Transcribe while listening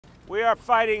We are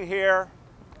fighting here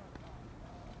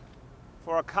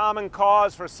for a common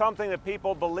cause, for something that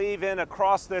people believe in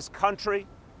across this country,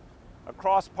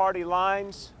 across party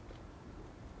lines.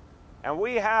 And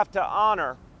we have to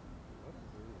honor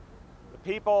the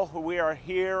people who we are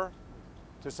here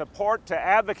to support, to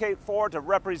advocate for, to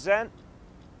represent.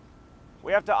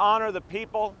 We have to honor the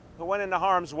people who went into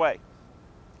harm's way.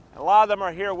 And a lot of them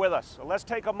are here with us. So let's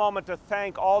take a moment to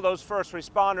thank all those first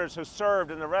responders who served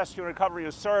in the rescue and recovery,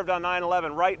 who served on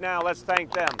 9/11. Right now, let's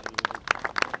thank them.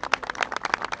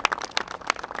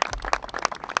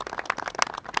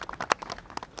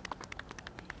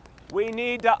 We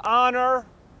need to honor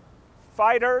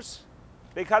fighters,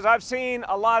 because I've seen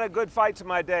a lot of good fights in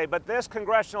my day, but this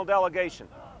congressional delegation,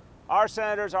 our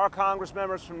senators, our Congress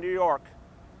members from New York,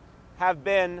 have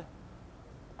been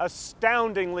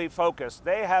astoundingly focused.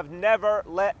 They have never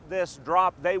let this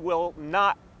drop. They will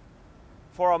not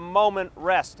for a moment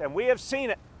rest, and we have seen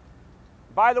it.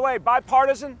 By the way,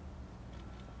 bipartisan,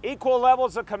 equal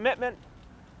levels of commitment,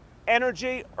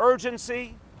 energy,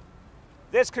 urgency.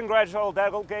 This congressional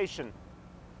delegation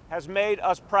has made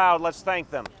us proud. Let's thank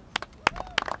them.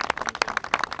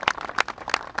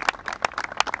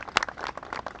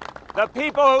 The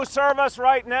people who serve us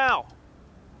right now,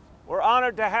 we're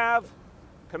honored to have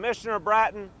Commissioner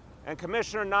Bratton and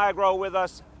Commissioner Nigro with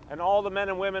us, and all the men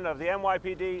and women of the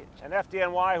NYPD and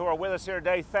FDNY who are with us here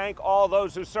today. Thank all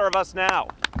those who serve us now.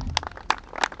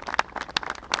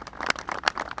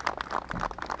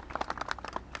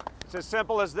 It's as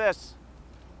simple as this.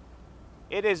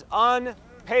 It is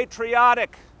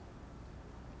unpatriotic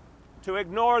to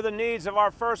ignore the needs of our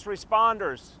first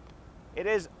responders. It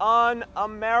is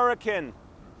un-American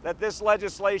that this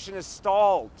legislation is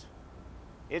stalled.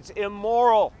 It's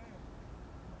immoral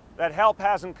that help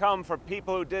hasn't come for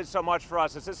people who did so much for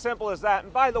us. It's as simple as that.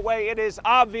 And by the way, it is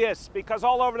obvious, because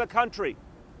all over the country,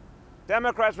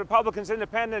 Democrats, Republicans,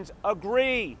 Independents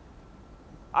agree.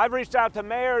 I've reached out to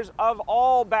mayors of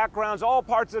all backgrounds, all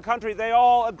parts of the country. They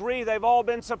all agree. They've all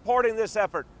been supporting this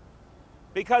effort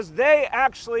because they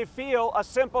actually feel a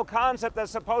simple concept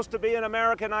that's supposed to be an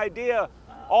American idea,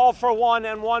 all for one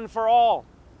and one for all.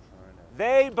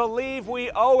 They believe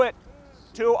we owe it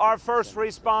to our first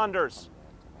responders.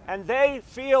 And they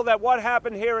feel that what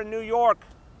happened here in New York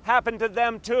happened to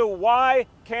them too. Why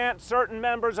can't certain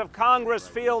members of Congress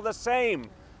feel the same?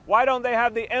 Why don't they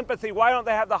have the empathy? Why don't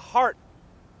they have the heart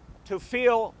to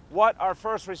feel what our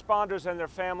first responders and their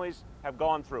families have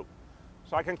gone through?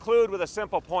 So I conclude with a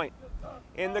simple point.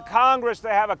 In the Congress,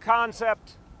 they have a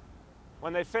concept.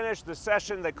 When they finish the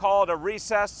session, they call it a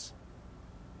recess.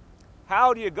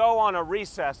 How do you go on a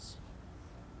recess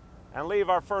and leave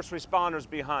our first responders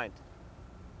behind?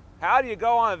 How do you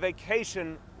go on a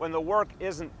vacation when the work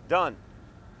isn't done?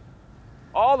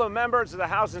 All the members of the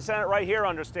House and Senate right here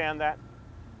understand that.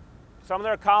 Some of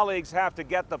their colleagues have to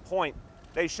get the point.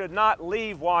 They should not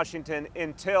leave Washington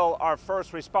until our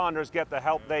first responders get the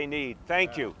help they need.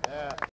 Thank you.